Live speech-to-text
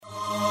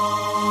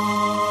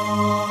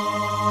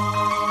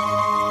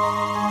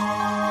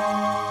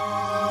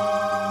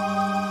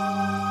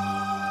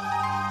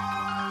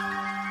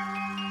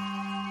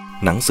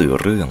หนังสือ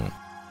เรื่อง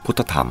พุท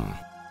ธธรรม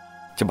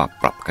ฉบับ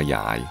ปรับขย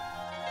าย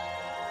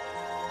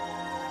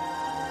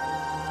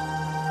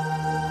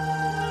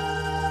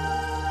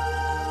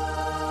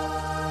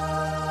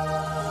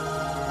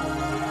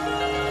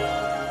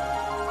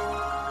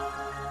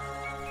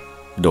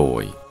โด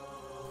ย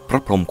พร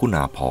ะพรหมคุณ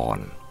าภร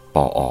ณ์ ป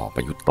อ.ป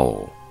ระยุตโต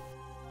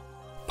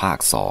ภาค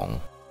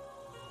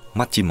2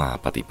มัชฌิมา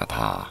ปฏิปท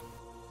า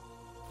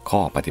ข้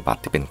อปฏิบั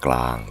ติที่เป็นกล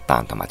างตา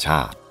มธรรมช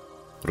าติ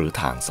หรือ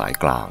ทางสาย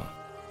กลาง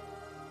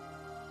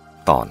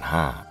ตอน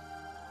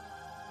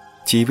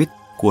5ชีวิต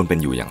ควรเป็น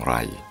อยู่อย่างไร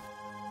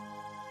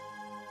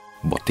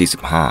บทที่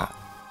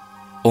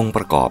15องค์ป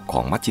ระกอบข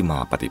องมัชฌิมา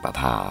ปฏิป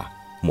ทา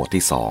หมวด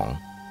ที่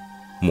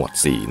2หมวด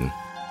ศีล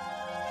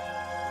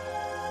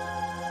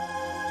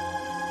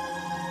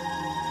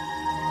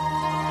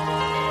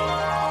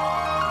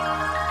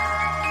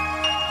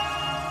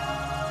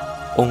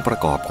องค์ประ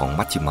กอบของ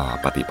มัชฌิมา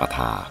ปฏิปท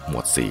าหม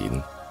วดศีล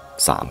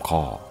3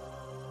ข้อ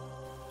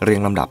เรีย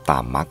งลำดับตา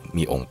มมรรค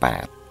มีองค์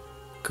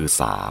8คือ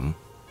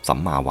3สัม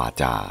มาวา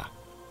จา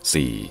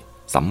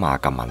4สัมมา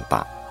กัมมันต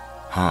ะ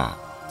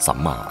5สัม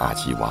มาอา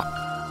ชีวะ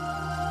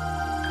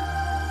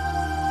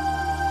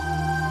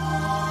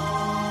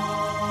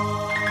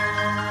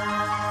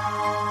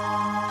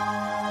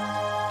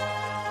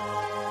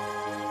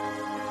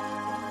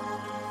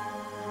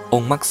อ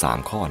งค์มรรค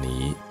3ข้อ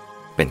นี้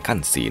เป็นขั้น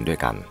ศีลด้ว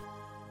ยกัน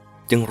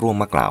จึงรวม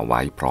มากล่าวไ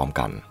ว้พร้อม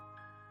กัน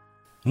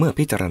เมื่อ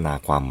พิจารณา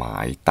ความหมา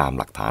ยตาม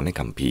หลักฐานใน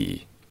คัมภีร์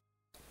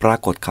ปรา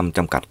กฏคำจ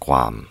ำกัดคว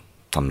าม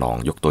ทำนอง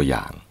ยกตัวอ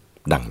ย่าง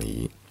ดังนี้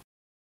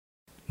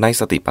ใน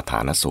สติปัฏฐา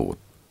นสูต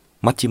ร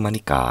มัชฌิมา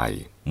นิกาย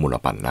มูล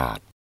ปัณณาส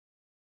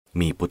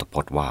มีพุทธพ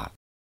จน์ว่า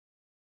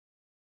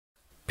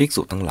ภิก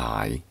ษุทั้งหลา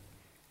ย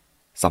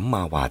สัมม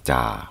าวาจ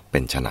าเป็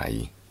นไฉน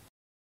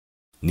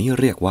นี้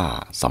เรียกว่า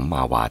สัมม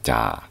าวาจ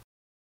า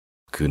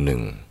คือ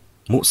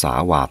 1. มุสา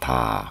วาท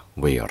า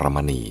เวรม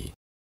ณี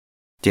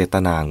เจต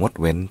นางด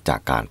เว้นจา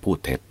กการพูด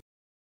เท็จ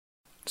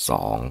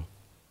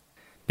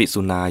 2. ปิ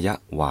สุนายะ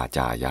วาจ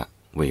ายะ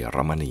เวร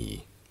มณี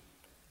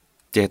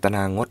เจตน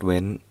างดเ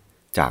ว้น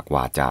จากว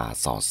าจา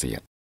ส่อเสีย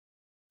ด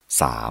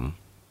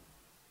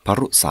 3. ภ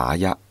รุสา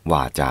ยะว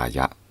าจาย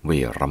ะเว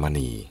รม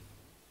ณี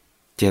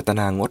เจต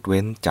นางดเ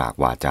ว้นจาก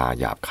วาจา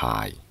หยาบคา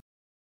ย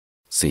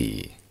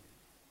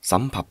 4. สั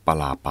มผัสป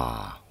ลาปา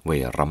เว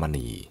รม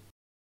ณี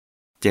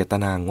เจต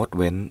นางดเ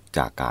ว้นจ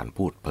ากการ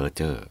พูดเพ้อเ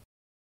จ้อ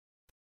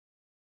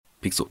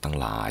ภิกษุทั้ง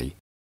หลาย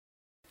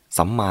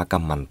สัมมากั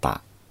มมันตะ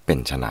เป็น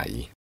ไฉน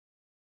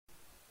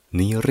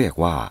นี้เรียก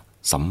ว่า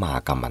สัมมา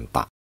กัมมันต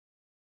ะ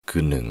คื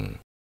อ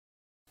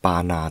 1. ปา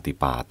ณาติ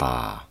ปาตา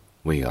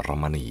เวร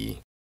มณี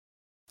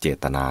เจ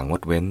ตนาง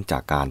ดเว้นจา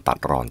กการตัด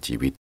รอนชี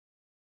วิต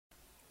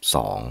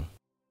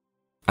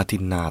 2. อทิ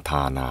นนาท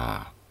านา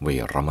เว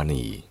รม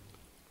ณี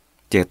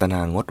เจตนา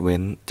งดเว้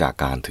นจาก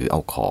การถือเอ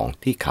าของ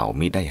ที่เขา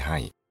มิได้ให้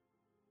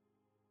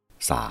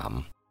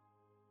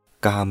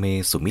 3. กาเม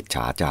สุมิจฉ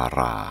าจาร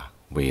า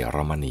เวร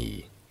มณี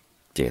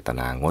เจต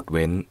นางดเ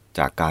ว้นจ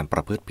ากการปร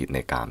ะพฤติผิดใน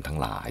กามทั้ง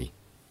หลาย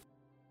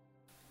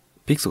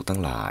ภิกษุทั้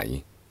งหลาย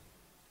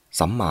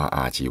สัมมาอ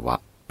าชีวะ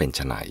เป็นไฉ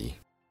น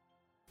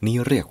นี้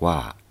เรียกว่า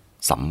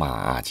สัมมา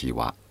อาชีว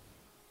ะ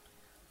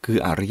คือ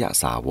อริย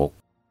สาวก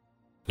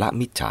ละ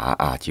มิจฉา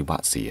อาชีวะ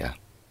เสีย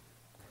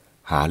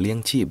หาเลี้ยง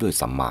ชีพด้วย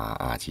สัมมา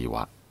อาชีว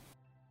ะ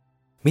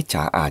มิจฉ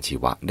าอาชี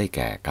วะได้แ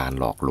ก่การ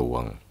หลอกลว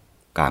ง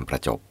การปร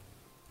ะจบ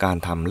การ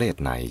ทำเล่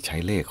ห์ในใช้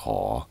เล่ห์ขอ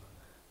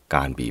ก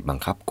ารบีบบัง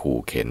คับขู่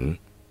เข็น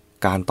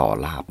การต่อ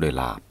ลาภด้วย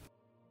ลาภ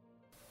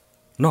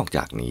นอกจ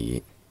ากนี้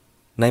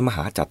ในมห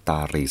าจัตตา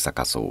รีสก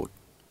สูตร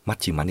มัช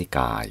ฌิมานิก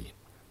าย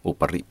อุ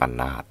ปริปัณ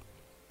ณาส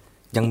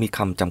ยังมีค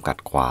ำจำกัด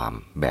ความ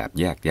แบบ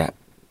แยกแยะ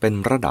เป็น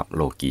ระดับโ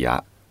ลกิยะ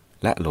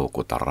และโล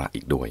กุตระ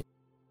อีกด้วย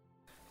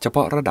เฉพ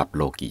าะระดับโ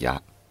ลกิยะ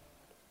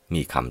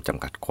มีคำจ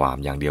ำกัดความ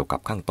อย่างเดียวกั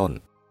บข้างต้น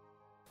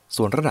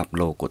ส่วนระดับโ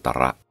ลกุต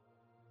ระ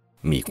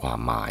มีความ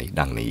หมาย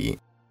ดังนี้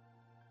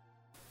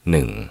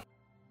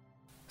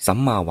 1. สัม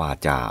มาวา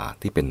จา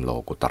ที่เป็นโล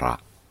กุตระ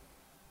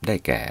ได้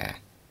แก่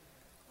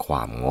คว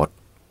ามงด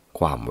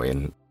ความเ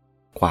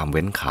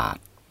ว้นขาด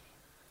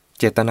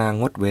เจตนา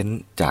งดเว้น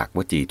จากว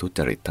จีทุจ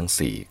ริตทั้ง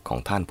4ของ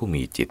ท่านผู้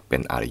มีจิตเป็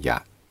นอริยะ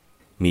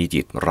มี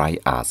จิตไร้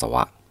อาสว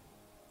ะ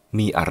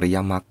มีอริย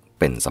มรรค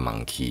เป็นสมัง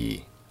คี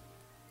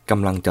ก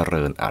ำลังเจ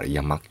ริญอริย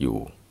มรรคอยู่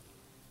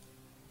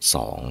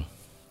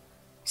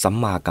 2. สัม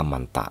มากัมมั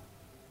นตะ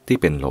ที่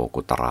เป็นโล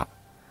กุตระ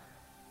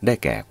ได้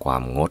แก่ควา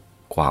มงด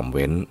ความเ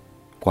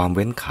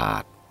ว้นขา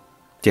ด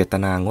เจต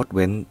นางดเ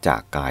ว้นจา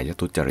กกาย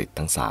ทุจริต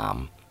ทั้ง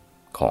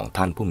3ของ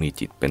ท่านผู้มี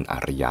จิตเป็นอ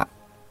ริยะ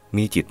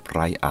มีจิตไ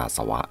ร้อาส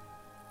วะ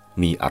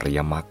มีอริย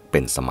มรรคเป็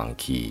นสมัง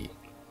คี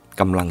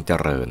กำลังเจ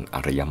ริญอ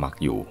ริยมรรค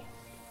อยู่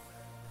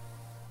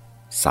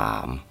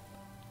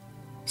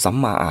 3. สัม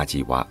มาอา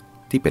ชีวะ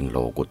ที่เป็นโล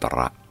กุตร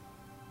ะ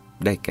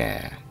ได้แก่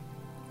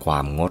ควา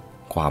มงด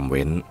ความเ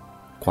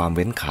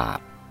ว้นขาด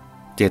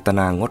เจตน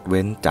างดเ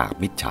ว้นจาก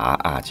มิจฉา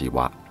อาชีว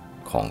ะ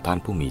ของท่าน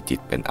ผู้มีจิต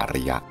เป็นอ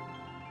ริยะ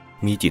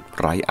มีจิต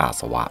ไร้อา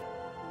สวะ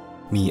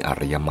มีอ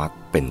ริยมรรค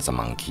เป็นส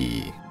มังคี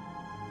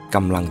ก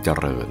ำลังเจ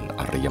ริญ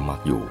อริยมรร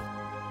คอยู่